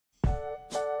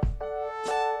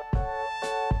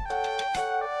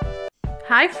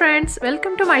Hi friends,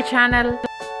 welcome to my channel.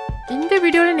 இந்த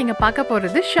வீடியோல நீங்க பார்க்க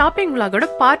போறது ஷாப்பிங் vlog-ஓட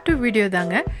part 2 வீடியோ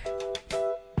தாங்க.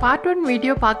 Part 1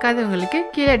 வீடியோ பார்க்காதவங்களுக்கு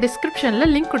கீழ descriptionல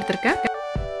லிங்க் கொடுத்திருக்கேன்.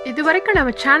 இதுவரைக்கும்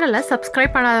நம்ம சேனலை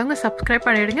subscribe பண்ணாதவங்க subscribe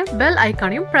பண்ணிடுங்க. bell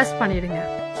ஐகானையும் press பண்ணிடுங்க.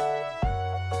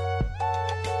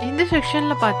 இந்த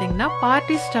செக்ஷன்ல பாத்தீங்கன்னா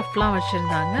பார்ட்டி ஸ்டஃப்லாம்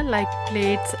வச்சிருந்தாங்க. லைக்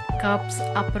plates, cups,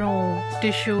 அப்புறம்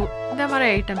tissue இந்த மாதிரி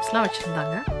ஐட்டம்ஸ்லாம்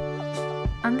வச்சிருந்தாங்க.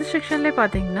 அந்த செக்ஷன்லேயே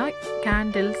பார்த்தீங்கன்னா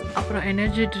கேண்டில்ஸ் அப்புறம்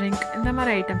எனர்ஜி ட்ரிங்க் இந்த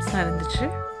மாதிரி ஐட்டம்ஸ்லாம் இருந்துச்சு.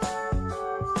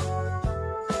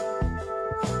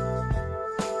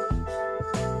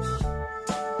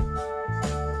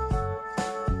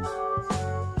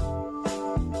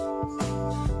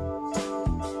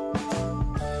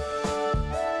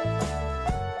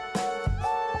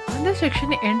 அந்த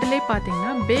செக்ஷன் எண்ட்லேயே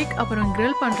பார்த்தீங்கன்னா பேக் அப்புறம்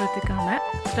கிரில் பண்ணுறதுக்கான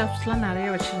ஸ்டஃப்ஸ்லாம் நிறைய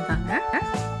வச்சுருந்தாங்க.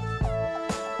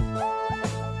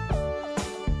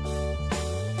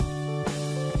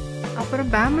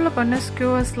 அப்புறம் பேம்பில் பண்ண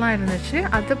ஸ்கியூவர்ஸ்லாம் இருந்துச்சு.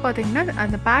 அது பார்த்தீங்கன்னா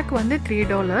அந்த பேக் வந்து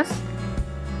 $3.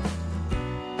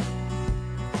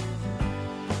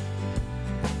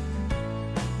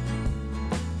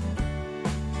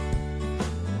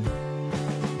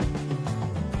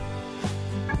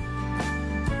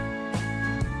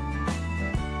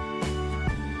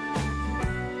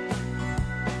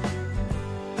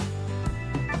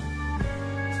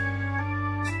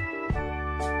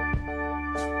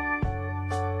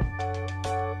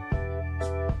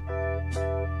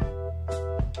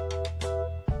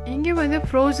 இங்கே வந்து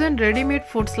ஃப்ரோசன் ரெடிமேட்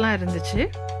ஃபுட்ஸ்லாம் இருந்துச்சு.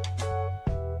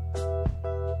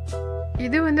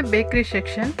 இது வந்து பேக்கரி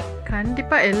செக்ஷன்.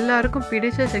 கண்டிப்பாக எல்லாருக்கும்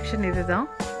பிடிச்ச செக்ஷன் இதுதான்.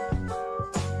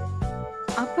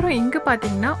 அப்புறம் இங்கே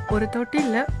பார்த்தீங்கன்னா ஒரு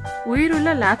தொட்டியில்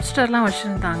உயிருள்ள லாப்ஸ்டர்லாம்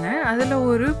வச்சுருந்தாங்க. அதில்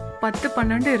ஒரு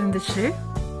 10-12 இருந்துச்சு.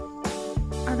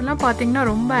 அதெல்லாம் பார்த்தீங்கன்னா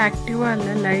ரொம்ப ஆக்டிவாக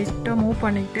இல்லை, லைட்டாக மூவ்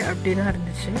பண்ணிக்கிட்டு அப்படி தான்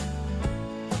இருந்துச்சு.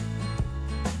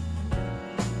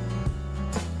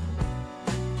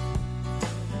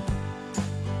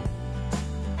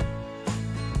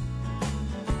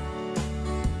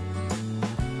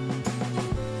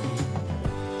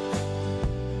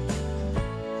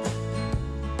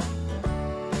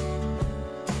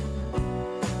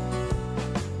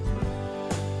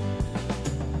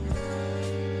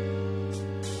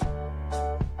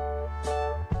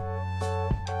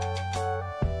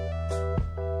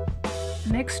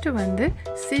 நெக்ஸ்ட் வந்து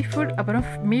சீ ஃபுட் அப்புறம்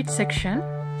மீட் செக்ஷன்.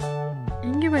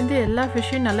 இங்கே வந்து எல்லா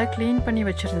ஃபிஷ்ஷையும் நல்லா க்ளீன் பண்ணி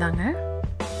வச்சுருந்தாங்க.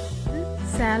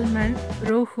 சால்மன்,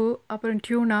 ரோஹு அப்புறம்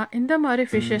டியூனா இந்த மாதிரி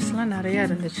ஃபிஷ்ஷஸ்லாம் நிறையா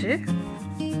இருந்துச்சு.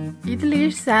 இதுலேயே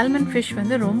சால்மன் ஃபிஷ்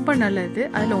வந்து ரொம்ப நல்லது.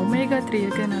 அதில் ஒமேகா 3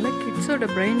 இருக்கிறதுனால கிட்ஸோட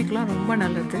பிரெயினுக்குலாம் ரொம்ப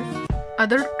நல்லது.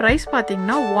 அதோட ப்ரைஸ்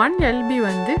பார்த்தீங்கன்னா 1 LB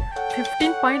வந்து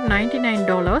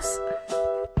 $15.99.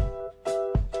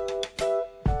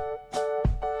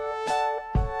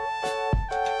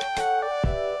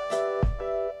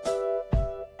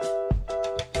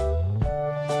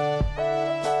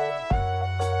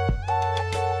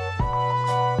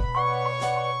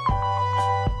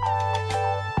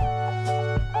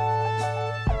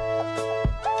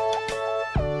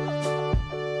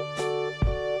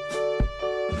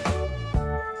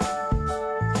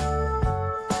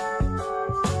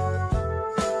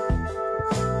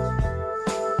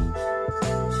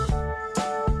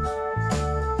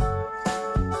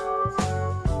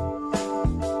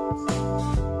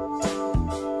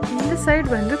 இந்த சைடு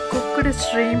வந்து குக்குடு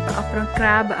ஷ்ரீம்ப் அப்புறம்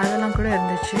கிராப் அதெல்லாம் கூட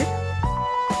இருந்துச்சு.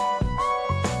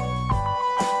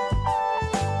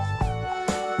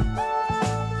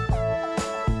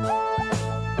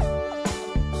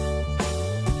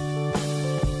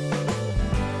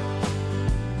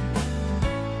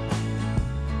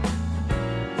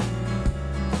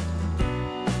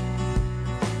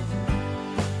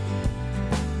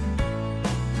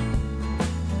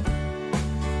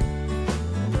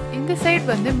 இந்த சைடு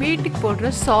வந்து மீட்டுக்கு போடுற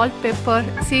சால்ட், பெப்பர்,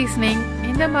 சீசனிங்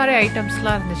இந்த மாதிரி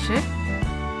ஐட்டம்ஸ்லாம் இருந்துச்சு.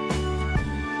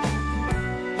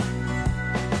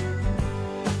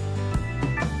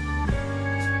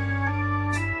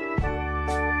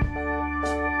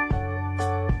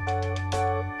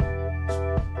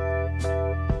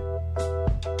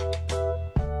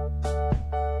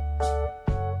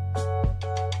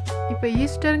 இப்போ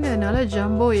ஈஸ்டருங்கிறதுனால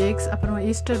ஜம்போ எக்ஸ் அப்புறம்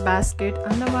ஈஸ்டர் பேஸ்கெட்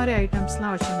அந்த மாதிரி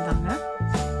ஐட்டம்ஸ்லாம் வச்சுருந்தாங்க.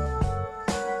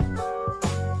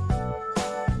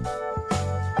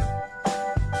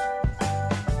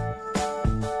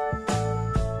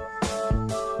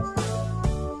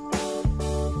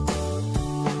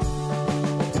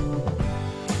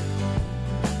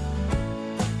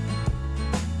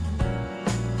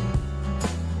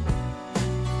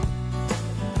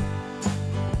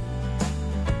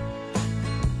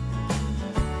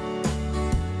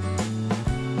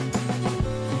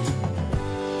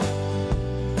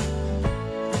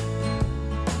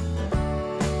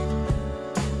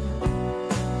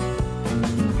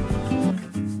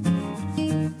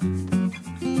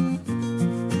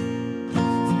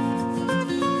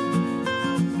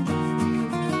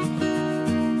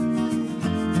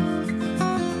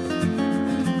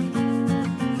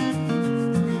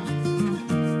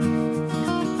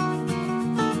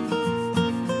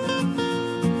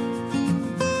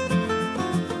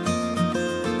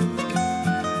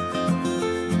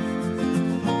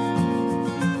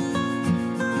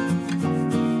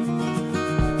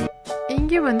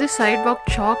 வந்து சைட்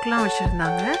வாக் சாக்லாம்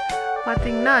வச்சுருந்தாங்க.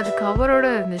 பார்த்திங்கன்னா அது கவரோடு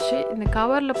இருந்துச்சு. இந்த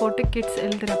கவரில் போட்டு கிட்ஸ்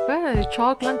எழுதுகிறப்ப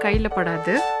சாக்லாம் கையில்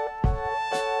படாது.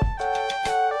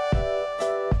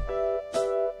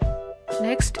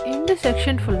 நெக்ஸ்ட் இந்த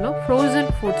செக்ஷன் ஃபுல்லும்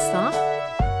ஃப்ரோசன் ஃபுட்ஸ் தான்.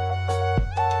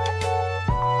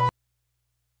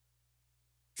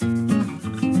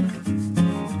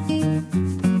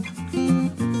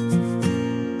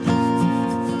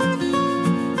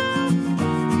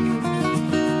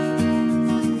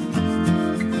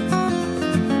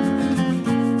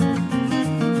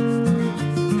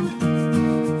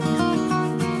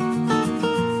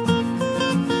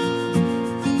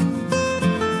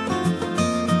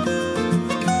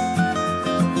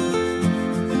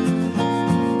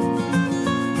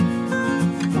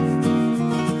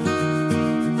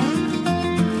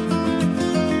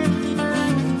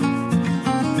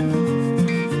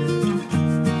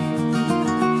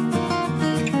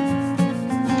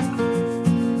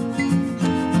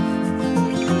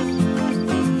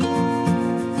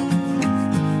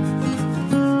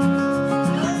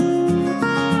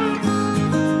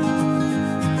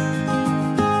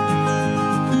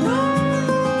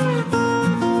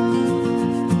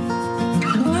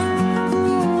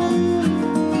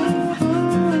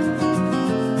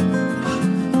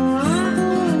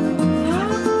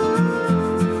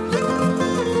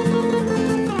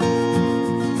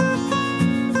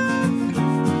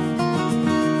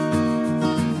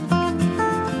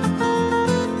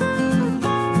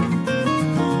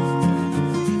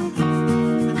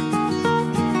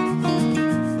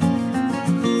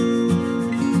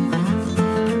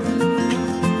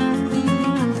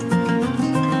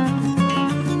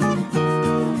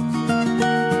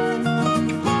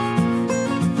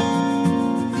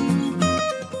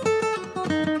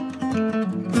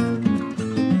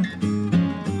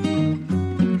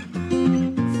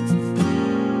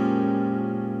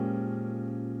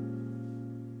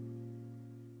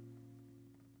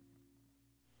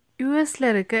 யூஎஸில்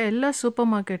இருக்க எல்லா சூப்பர்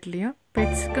மார்க்கெட்லேயும்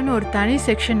பெட்ஸுக்குன்னு ஒரு தனி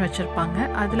செக்ஷன் வச்சுருப்பாங்க.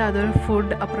 அதில் அதோட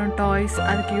ஃபுட், அப்புறம் டாய்ஸ்,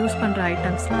 அதுக்கு யூஸ் பண்ணுற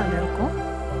ஐட்டம்ஸ்லாம் அதில் இருக்கும்.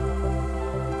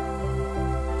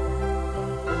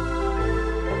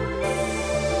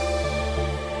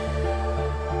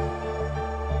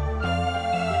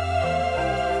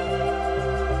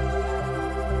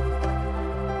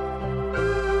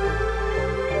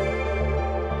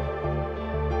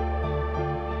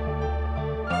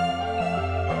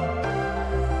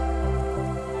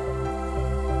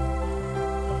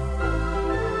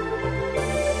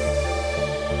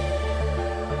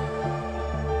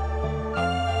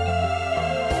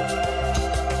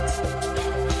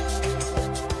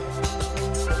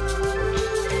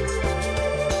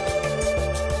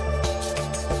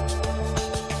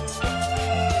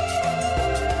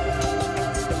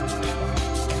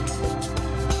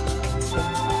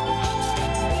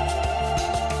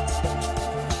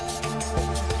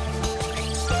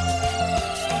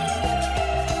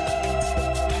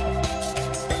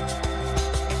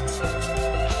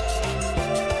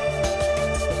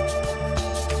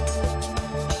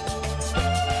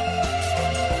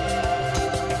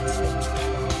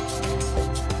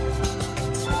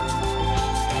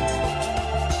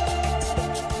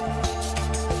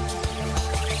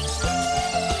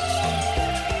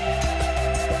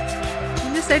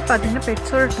 சைட் பார்த்தீங்கன்னா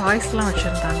பெட்ஸோட டாய்ஸ்லாம்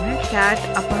வச்சுருந்தாங்க. கேட்,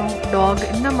 அப்புறம் டாக்,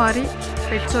 இந்த மாதிரி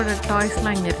பெட்ஸோட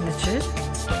டாய்ஸ்லாம் இங்கே இருந்துச்சு.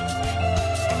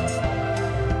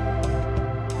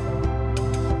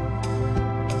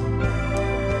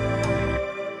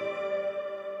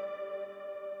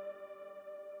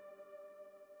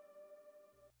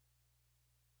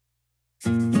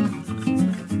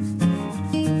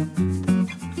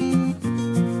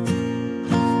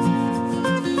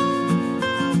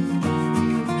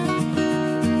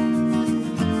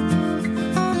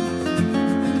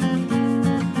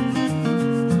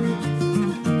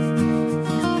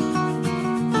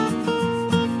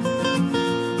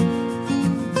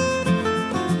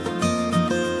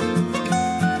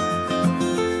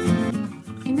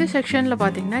 செக்ஷனில்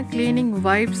பார்த்தீங்கன்னா க்ளீனிங்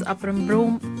வைப்ஸ், அப்புறம்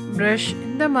ப்ரூம், ப்ரஷ்,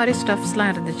 இந்த மாதிரி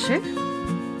ஸ்டஃப்ஸ்லாம் இருந்துச்சு.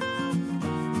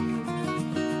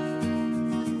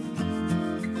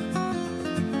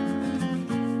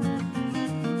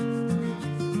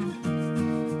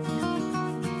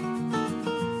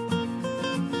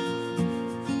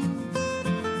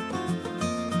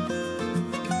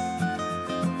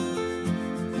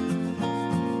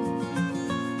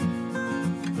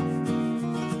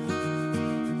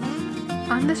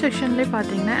 அந்த செக்ஷன்லேயே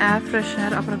பார்த்தீங்கன்னா ஏர்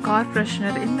ஃப்ரெஷ்னர், அப்புறம் கார்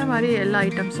ஃப்ரெஷ்னர், இந்த மாதிரி எல்லா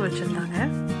ஐட்டம்ஸும் வச்சுருந்தாங்க.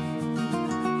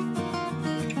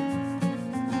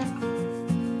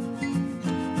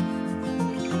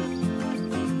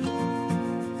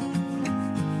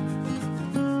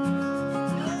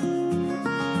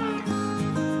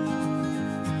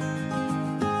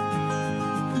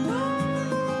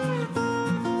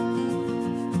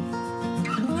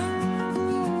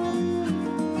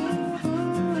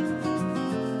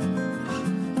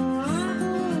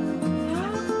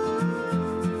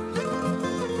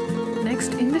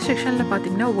 நெக்ஸ்ட் இந்த செக்ஷனில்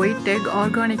பார்த்தீங்கன்னா white egg,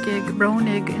 organic egg, brown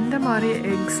egg இந்த மாதிரி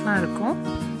எக்ஸ்லாம் இருக்கும்.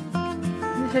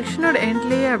 இந்த செக்ஷனோட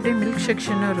எண்ட்லேயே அப்படியே மில்க்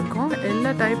செக்ஷனும் இருக்கும்.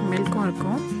 எல்லா டைப் மில்க்கும்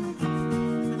இருக்கும்.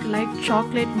 Like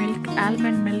chocolate milk,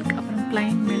 almond milk, அப்புறம்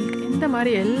ப்ளைன் மில்க் இந்த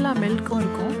மாதிரி எல்லா மில்க்கும்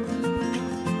இருக்கும்.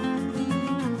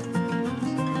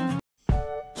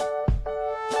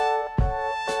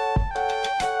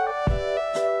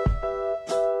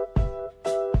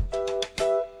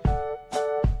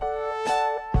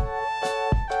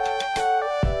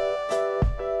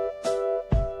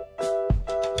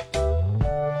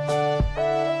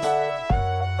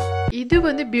 இது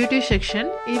வந்து பியூட்டி செக்ஷன்.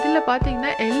 இதில்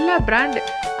பார்த்தீங்கன்னா எல்லா brand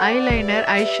eyeliner,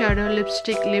 eyeshadow,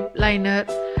 lipstick, lip liner,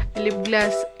 lip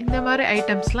gloss இந்த மாதிரி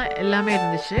ஐட்டம்ஸ்லாம் எல்லாமே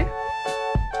இருந்துச்சு.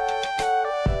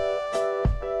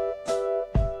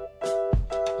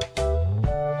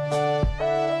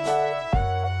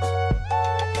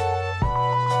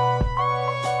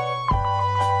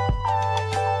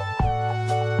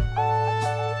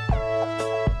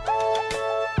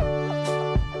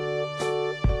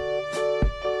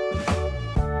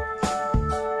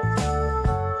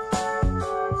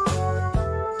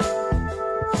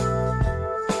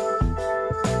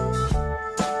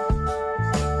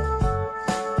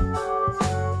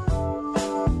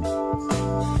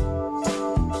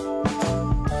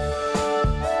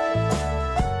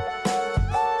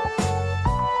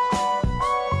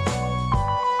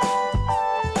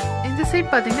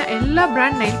 சைட் பார்த்தீங்கன்னா எல்லா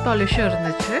பிராண்ட் நெயில் பாலிஷும்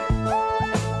இருந்துச்சு.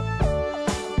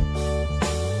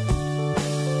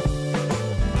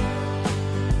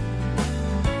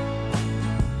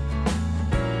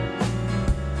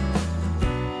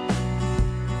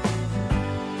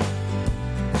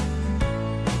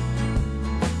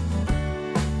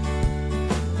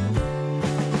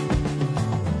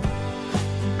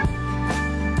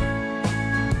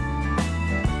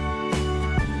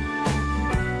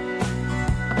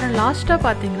 லாஸ்ட்டாக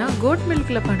பார்த்தீங்கன்னா கோட்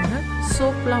மில்கில் பண்ண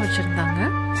சோப்லாம் வச்சுருந்தாங்க.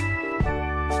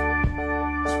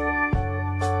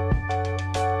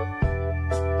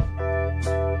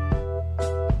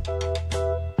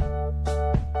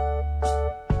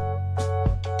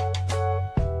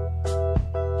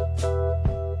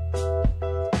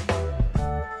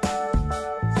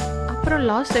 அப்புறம்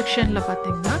லாஸ்ட் செக்ஷனில்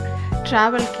பார்த்தீங்கன்னா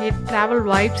travel kit, travel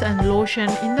vibes and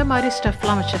lotion இந்த மாதிரி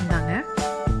ஸ்டஃப்லாம் வச்சுருந்தாங்க.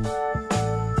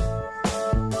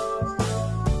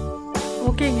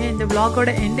 ஓகேங்க, இந்த vlogோட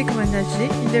எண்டுக்கு வந்தாச்சு.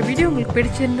 இந்த வீடியோ உங்களுக்கு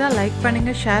பிடிச்சிருந்தா லைக்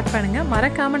பண்ணுங்கள், ஷேர் பண்ணுங்கள்,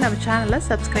 மறக்காமல் நம்ம சேனலை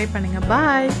சப்ஸ்கிரைப் பண்ணுங்கள்.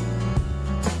 பாய்.